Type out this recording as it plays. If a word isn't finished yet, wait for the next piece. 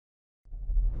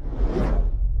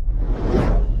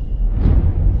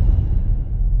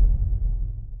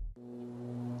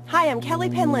am Kelly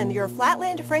Penland, your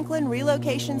Flatland Franklin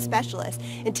relocation specialist,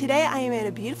 and today I am in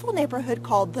a beautiful neighborhood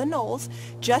called the Knolls,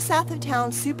 just south of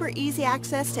town. Super easy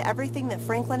access to everything that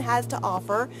Franklin has to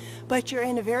offer, but you're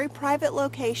in a very private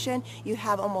location. You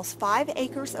have almost 5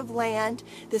 acres of land.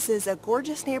 This is a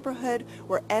gorgeous neighborhood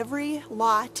where every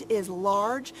lot is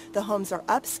large. The homes are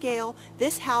upscale.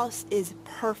 This house is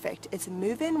perfect. It's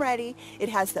move-in ready. It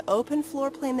has the open floor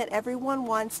plan that everyone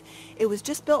wants. It was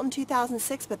just built in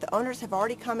 2006, but the owners have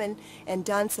already come in and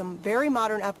done some very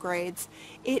modern upgrades.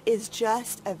 It is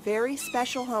just a very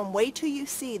special home. Wait till you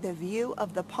see the view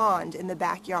of the pond in the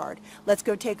backyard. Let's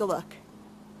go take a look.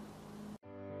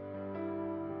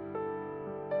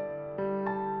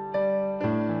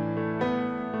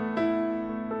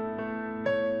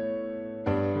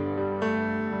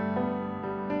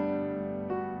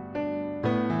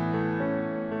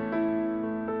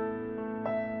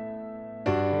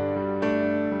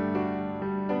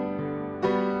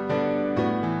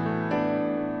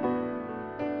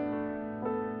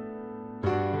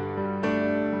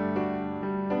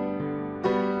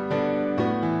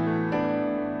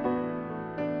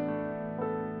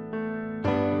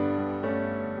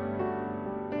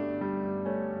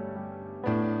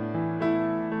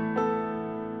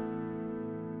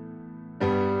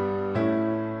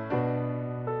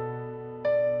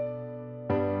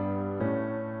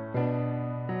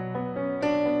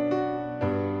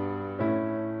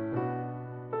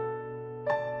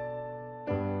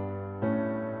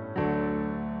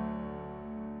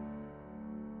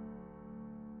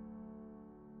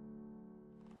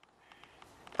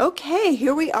 Okay,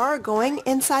 here we are going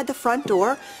inside the front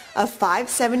door of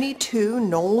 572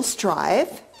 Knolls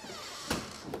Drive.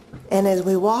 And as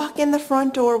we walk in the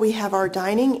front door, we have our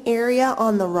dining area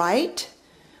on the right,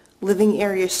 living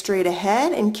area straight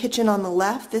ahead, and kitchen on the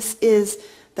left. This is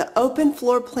the open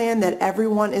floor plan that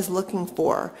everyone is looking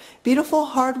for. Beautiful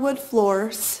hardwood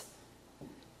floors.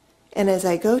 And as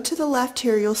I go to the left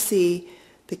here, you'll see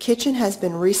the kitchen has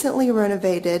been recently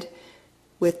renovated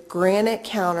with granite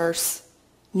counters.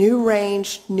 New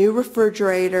range, new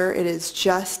refrigerator. It is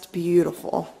just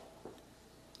beautiful.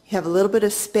 You have a little bit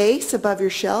of space above your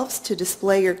shelves to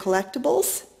display your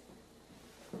collectibles.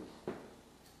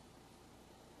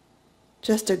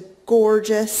 Just a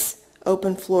gorgeous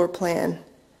open floor plan.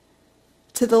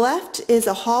 To the left is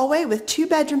a hallway with 2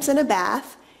 bedrooms and a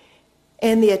bath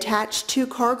and the attached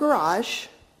 2-car garage.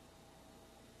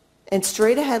 And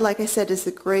straight ahead, like I said, is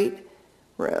the great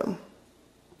room.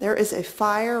 There is a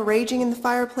fire raging in the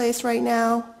fireplace right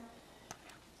now.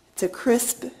 It's a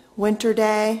crisp winter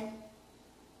day.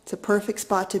 It's a perfect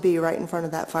spot to be right in front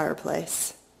of that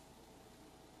fireplace.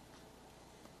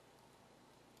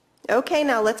 Okay,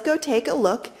 now let's go take a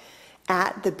look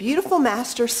at the beautiful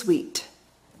master suite.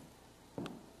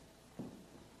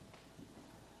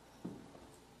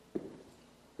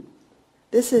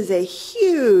 This is a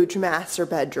huge master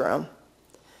bedroom.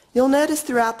 You'll notice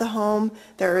throughout the home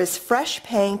there is fresh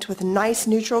paint with nice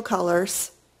neutral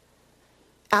colors.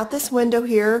 Out this window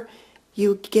here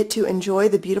you get to enjoy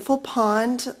the beautiful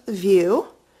pond view.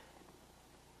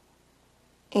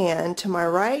 And to my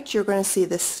right you're going to see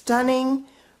the stunning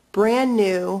brand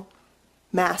new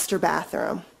master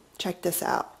bathroom. Check this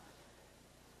out.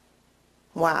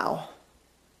 Wow.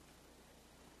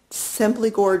 Simply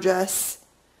gorgeous.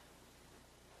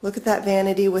 Look at that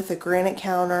vanity with a granite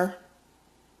counter.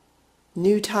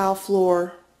 New tile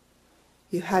floor.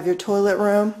 You have your toilet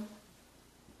room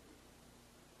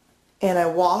and a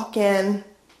walk-in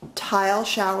tile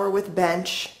shower with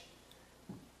bench.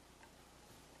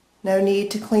 No need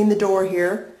to clean the door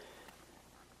here.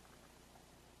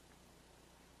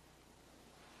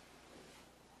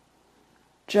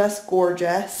 Just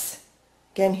gorgeous.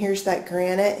 Again, here's that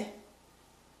granite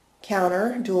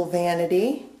counter, dual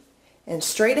vanity, and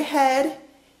straight ahead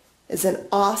is an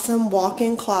awesome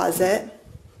walk-in closet.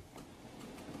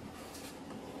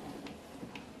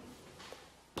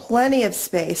 Plenty of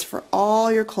space for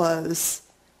all your clothes.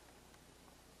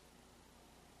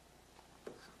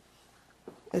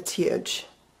 It's huge.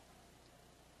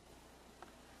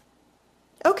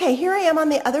 Okay, here I am on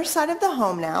the other side of the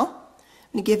home now.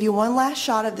 I'm going to give you one last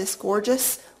shot of this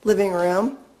gorgeous living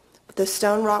room with the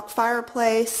stone rock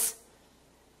fireplace,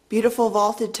 beautiful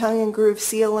vaulted tongue and groove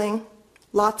ceiling,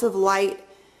 lots of light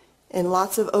and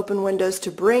lots of open windows to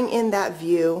bring in that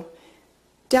view.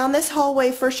 Down this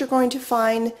hallway, first you're going to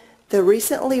find the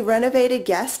recently renovated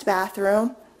guest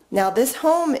bathroom. Now this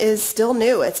home is still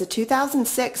new. It's a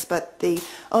 2006, but the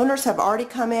owners have already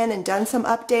come in and done some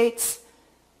updates.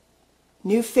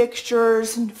 New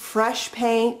fixtures, fresh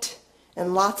paint,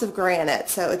 and lots of granite.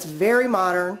 So it's very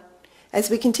modern. As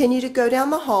we continue to go down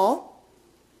the hall,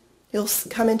 You'll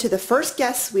come into the first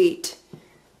guest suite,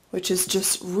 which is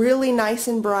just really nice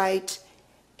and bright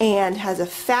and has a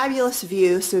fabulous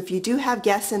view. So if you do have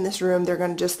guests in this room, they're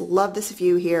going to just love this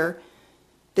view here.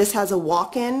 This has a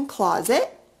walk-in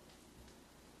closet.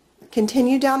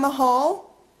 Continue down the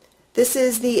hall. This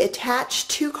is the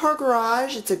attached two-car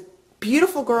garage. It's a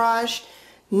beautiful garage,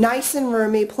 nice and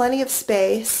roomy, plenty of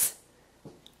space.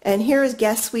 And here is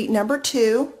guest suite number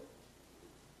 2,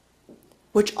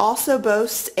 which also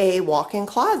boasts a walk-in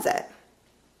closet.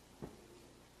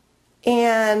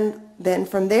 And then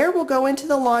from there we'll go into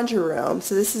the laundry room.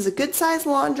 So this is a good sized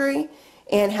laundry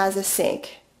and has a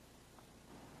sink.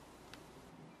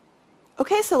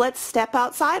 Okay, so let's step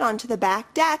outside onto the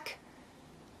back deck.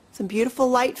 Some beautiful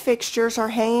light fixtures are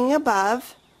hanging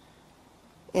above.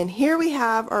 And here we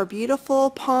have our beautiful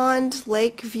pond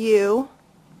lake view.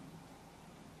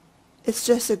 It's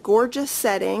just a gorgeous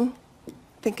setting.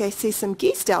 I think I see some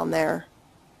geese down there.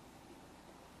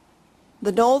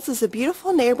 The Knolls is a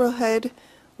beautiful neighborhood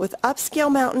with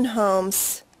upscale mountain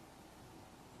homes.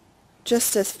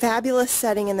 Just a fabulous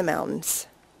setting in the mountains.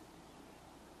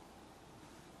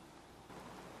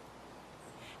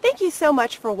 Thank you so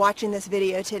much for watching this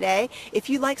video today.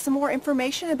 If you'd like some more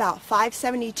information about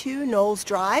 572 Knolls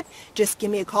Drive, just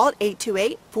give me a call at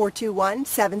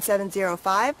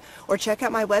 828-421-7705 or check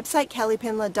out my website,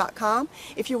 kellypinland.com.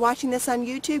 If you're watching this on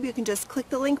YouTube, you can just click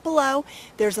the link below.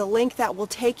 There's a link that will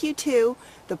take you to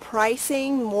the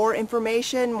pricing, more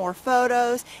information, more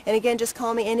photos, and again, just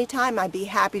call me anytime. I'd be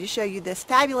happy to show you this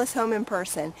fabulous home in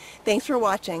person. Thanks for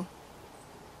watching.